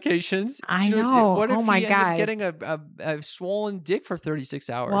those medications. I know. What if my he ends up getting a swollen dick for 36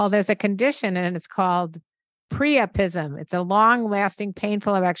 hours? Well, there's a condition, and it's called priapism. It's a long-lasting,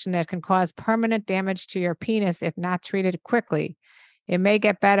 painful erection that can cause permanent damage to your penis if not treated quickly. It may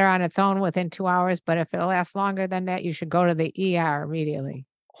get better on its own within 2 hours, but if it lasts longer than that, you should go to the ER immediately.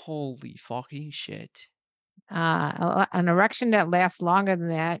 Holy fucking shit. An erection that lasts longer than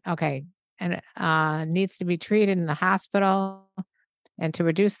that, and needs to be treated in the hospital. And to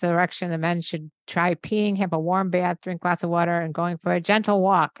reduce the erection, the men should try peeing, have a warm bath, drink lots of water, and going for a gentle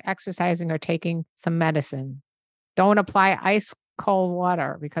walk, exercising, or taking some medicine. Don't apply ice cold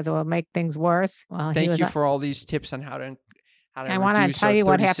water because it will make things worse. Well, Thank you for all these tips on how to I want to reduce tell our you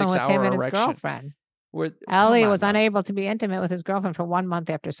what happened with 36-hour him and his erection. girlfriend. Come Elliot on, was Mom. unable to be intimate with his girlfriend for 1 month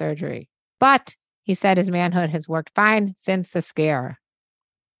after surgery, but he said his manhood has worked fine since the scare.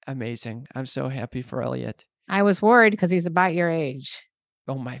 Amazing. I'm so happy for Elliot. I was worried because he's about your age.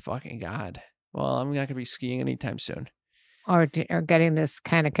 Oh my fucking God. Well, I'm not going to be skiing anytime soon. Or getting this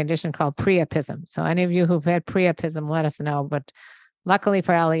kind of condition called priapism. So any of you who've had priapism, let us know. But luckily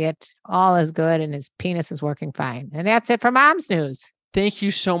for Elliot, all is good and his penis is working fine. And that's it for Mom's News. Thank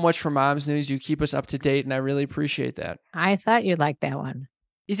you so much for Mom's News. You keep us up to date, and I really appreciate that. I thought you'd like that one.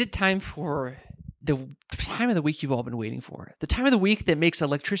 Is it time for the time of the week you've all been waiting for? The time of the week that makes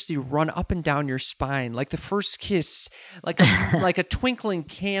electricity run up and down your spine, like the first kiss, like a twinkling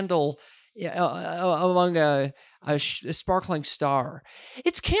candle among a sparkling star.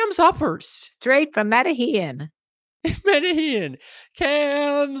 It's Cam's Uppers. Straight from Medellin. Medellin.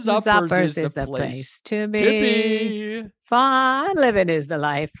 Cam's Uppers is the place to be. Fun living is the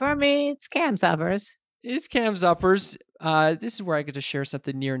life. For me, it's Cam's Uppers. It's Cam's Uppers. This is where I get to share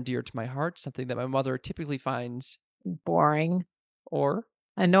something near and dear to my heart, something that my mother typically finds boring or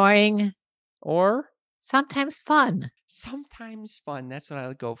annoying or sometimes fun. Sometimes fun. That's what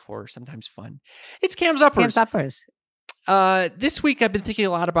I go for. Sometimes fun. It's Cam's Uppers. Cam's Uppers. This week I've been thinking a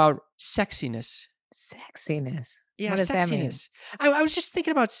lot about sexiness. Sexiness. Yeah, what does that mean? I was just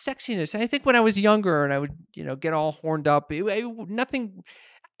thinking about sexiness. I think when I was younger and I would, get all horned up, nothing.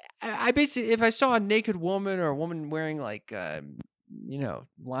 I basically, if I saw a naked woman or a woman wearing like,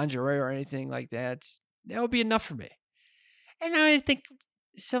 lingerie or anything like that, that would be enough for me. And now I think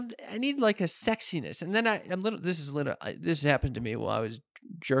I need like a sexiness. And then this happened to me while I was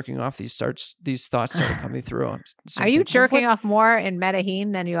jerking off. These thoughts started coming through. Are you jerking off more in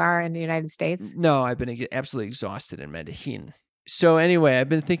Medellin than you are in the United States? No, I've been absolutely exhausted in Medellin. So anyway, I've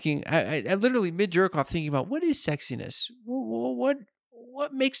been thinking, I literally mid jerk off thinking about what is sexiness?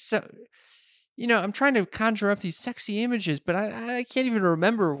 What makes, I'm trying to conjure up these sexy images, but I can't even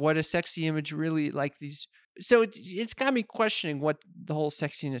remember what a sexy image really like these. So it's got me questioning what the whole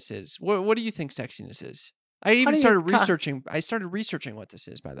sexiness is. What do you think sexiness is? I even started researching. I started researching what this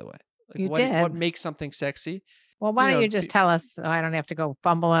is, by the way. Like what makes something sexy? Well, why don't you just tell us so I don't have to go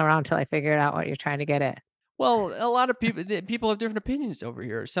fumbling around till I figure out what you're trying to get at? Well, a lot of people have different opinions over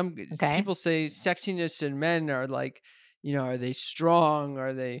here. Some people say sexiness in men are like, are they strong?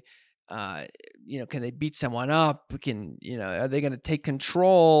 Are they, can they beat someone up? Are they going to take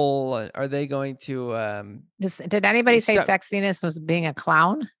control? Are they going to? Did anybody say sexiness was being a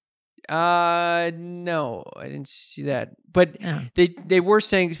clown? No, I didn't see that. But they were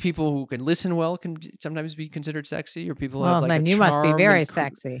saying people who can listen well can sometimes be considered sexy, or people who have like then you must be very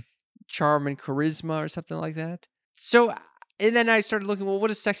sexy. Charm and charisma or something like that. So, and then I started looking, well, what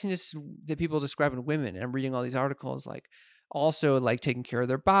is sexiness that people describe in women? And I'm reading all these articles, like also like taking care of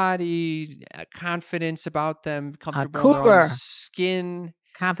their body, confidence about them, comfortable in their own skin.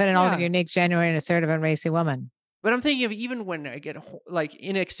 Confident, all unique, genuine, assertive, and racy woman. But I'm thinking of even when I get like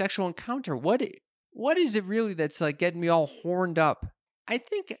in a sexual encounter, what is it really that's like getting me all horned up? I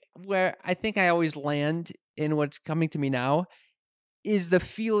think I always land in what's coming to me now is the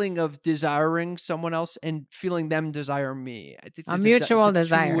feeling of desiring someone else and feeling them desire me. It's a mutual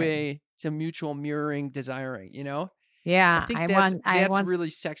desire. It's a mutual mirroring, desiring, Yeah. I think that's really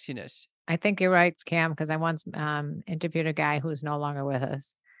sexiness. I think you're right, Cam, because I once interviewed a guy who's no longer with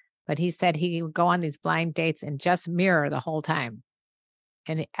us. But he said he would go on these blind dates and just mirror the whole time.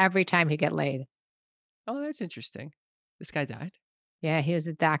 And every time he'd get laid. Oh, that's interesting. This guy died? Yeah, he was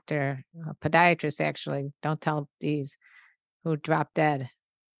a doctor, a podiatrist, actually. Don't tell these, who dropped dead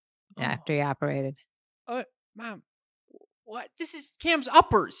after he operated. Mom, what? This is Cam's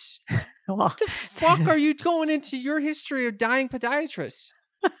Uppers. What the fuck are you going into your history of dying podiatrists?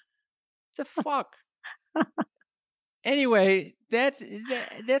 What the fuck? Anyway, that's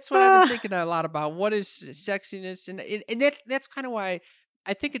what I've been thinking a lot about. What is sexiness, and that's kind of why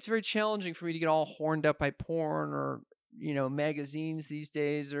I think it's very challenging for me to get all horned up by porn or magazines these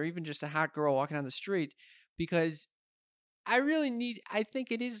days, or even just a hot girl walking down the street, because I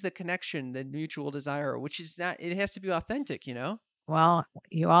think it is the connection, the mutual desire, which is not. It has to be authentic, Well,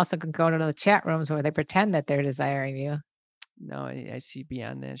 you also can go to the chat rooms where they pretend that they're desiring you. No, I see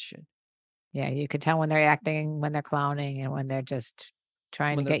beyond that shit. Yeah, you could tell when they're acting, when they're clowning, and when they're just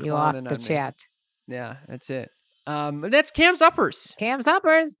trying to get you off the chat. Yeah, that's it. That's Cam's Uppers. Cam's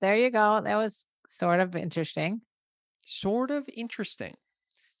Uppers. There you go. That was sort of interesting.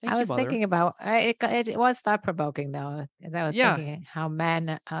 Thank I was thinking about it was thought provoking though, as I was thinking how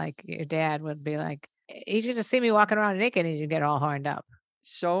men like your dad would be like, You should just see me walking around naked and you get all horned up.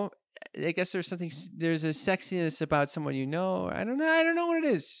 So I guess there's there's a sexiness about someone you know. I don't know what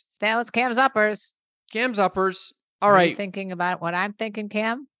it is. That was Cam's uppers. Cam's uppers. All Are you right. thinking about what I'm thinking,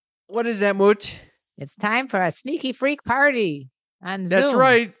 Cam? What is that, Moot? It's time for a sneaky freak party on Zoom. That's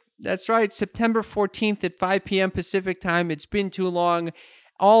right. That's right. September 14th at 5 p.m. Pacific time. It's been too long.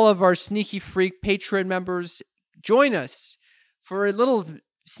 All of our Sneaky Freak Patreon members, join us for a little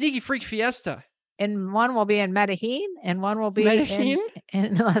Sneaky Freak fiesta. And one will be in Medellin and one will be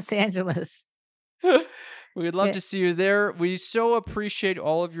in Los Angeles. We would love to see you there. We so appreciate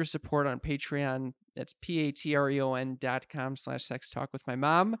all of your support on Patreon. That's patreon.com/sex talk with my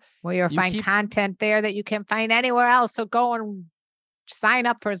mom. Well, you'll find content there that you can't find anywhere else. So go and sign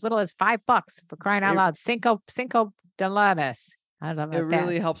up for as little as $5 for crying out loud. Cinco dólares. I love it. It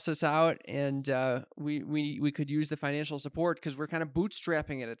really helps us out, and we could use the financial support because we're kind of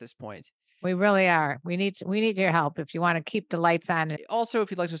bootstrapping it at this point. We really are. We need your help if you want to keep the lights on. Also,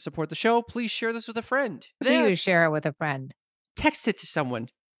 if you'd like to support the show, please share this with a friend. Do you share it with a friend? Text it to someone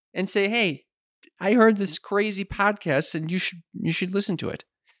and say, "Hey, I heard this crazy podcast, and you should listen to it."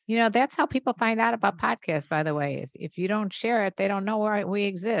 You know, that's how people find out about podcasts, by the way. If you don't share it, they don't know where we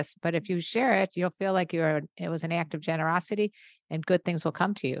exist. But if you share it, you'll feel like it was an act of generosity and good things will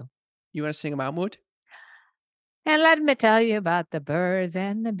come to you. You want to sing them out, Moot? And let me tell you about the birds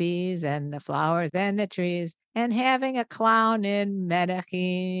and the bees and the flowers and the trees and having a clown in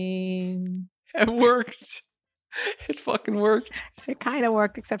Medellin. It worked. It fucking worked. It kind of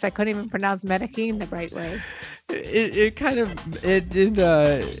worked, except I couldn't even pronounce Medellin the right way. It did.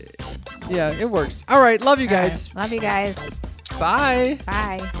 Yeah, it works. All right. Love you guys. Love you guys. Bye.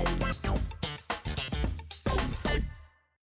 Bye.